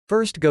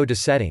First go to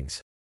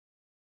Settings.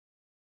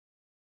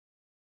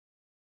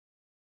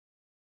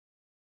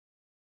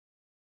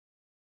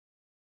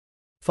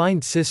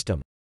 Find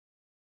System.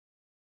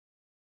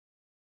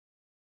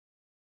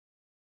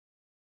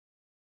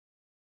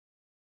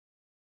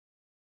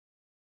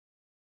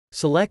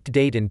 Select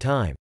Date and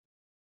Time.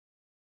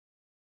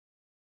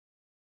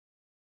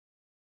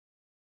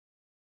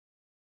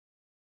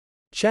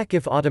 Check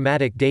if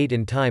Automatic Date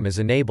and Time is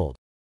enabled.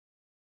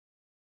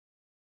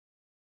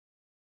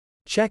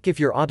 Check if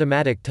your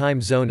automatic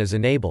time zone is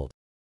enabled.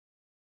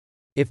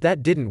 If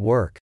that didn't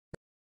work,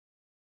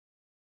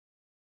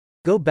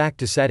 go back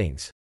to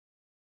Settings.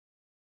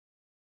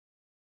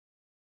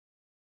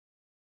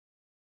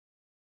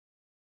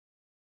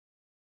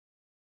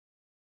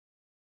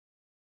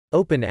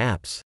 Open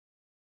Apps.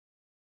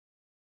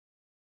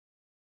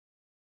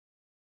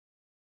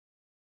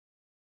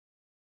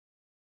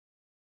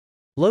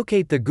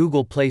 Locate the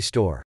Google Play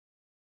Store.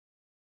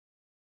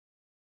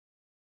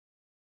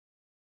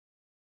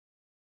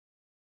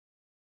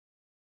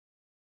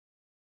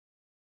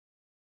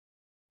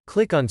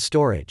 Click on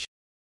Storage.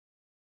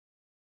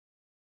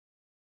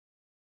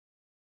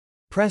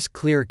 Press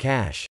Clear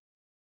Cache.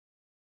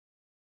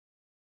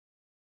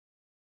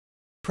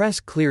 Press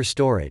Clear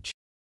Storage.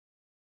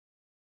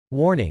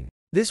 Warning: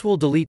 this will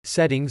delete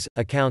settings,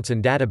 accounts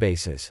and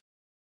databases.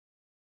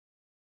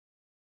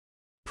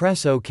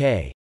 Press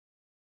OK.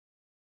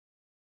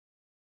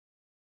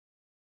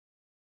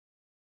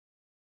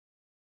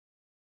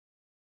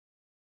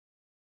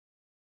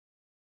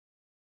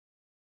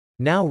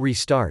 Now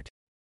restart.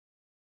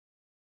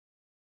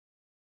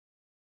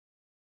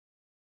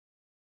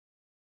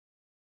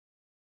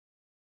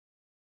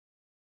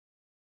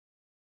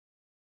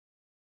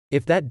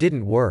 If that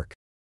didn't work,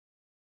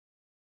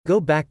 go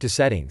back to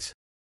Settings.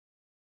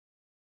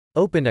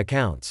 Open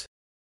Accounts.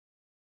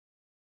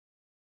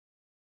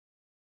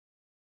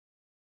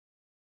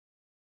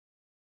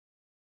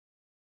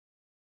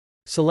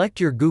 Select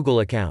your Google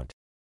account.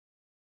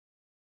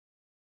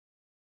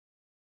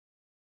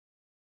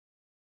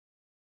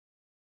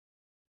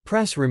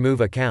 Press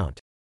Remove Account.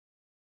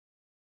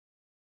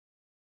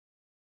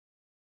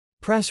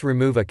 Press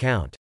Remove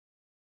Account.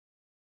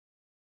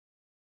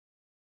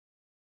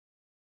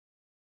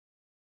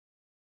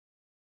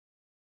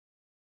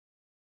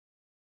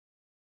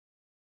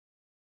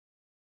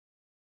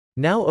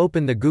 Now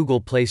open the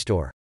Google Play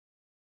Store.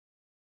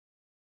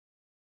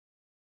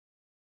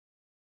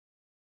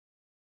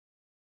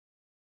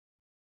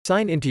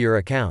 Sign into your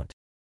account.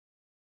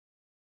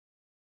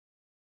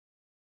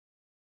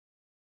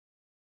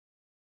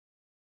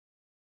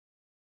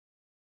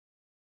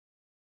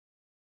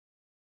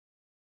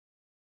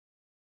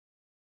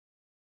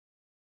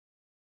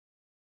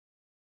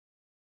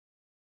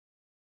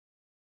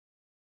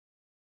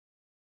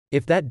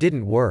 If that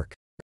didn't work,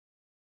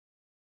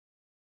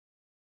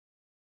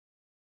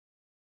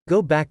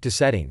 go back to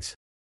Settings.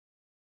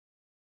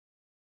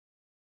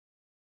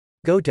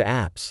 Go to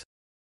Apps.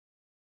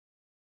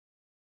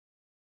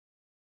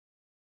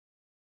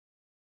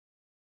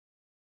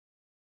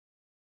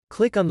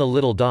 Click on the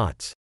little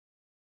dots.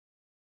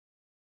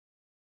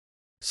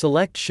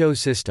 Select Show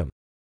System.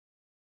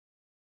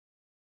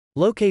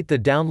 Locate the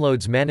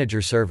Downloads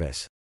Manager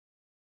service.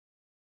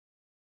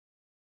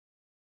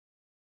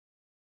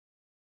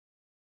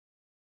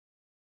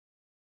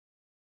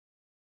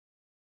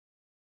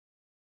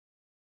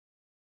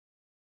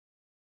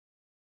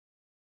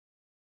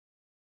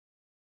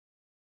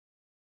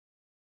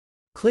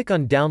 Click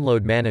on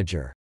Download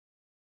Manager.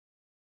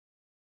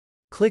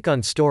 Click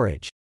on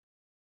Storage.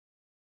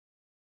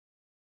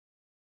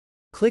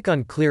 Click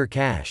on Clear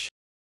Cache.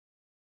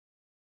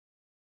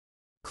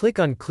 Click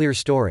on Clear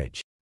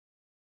Storage.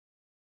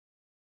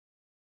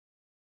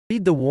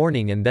 Read the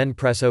warning and then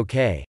press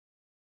OK.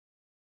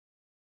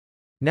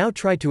 Now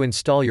try to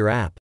install your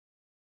app.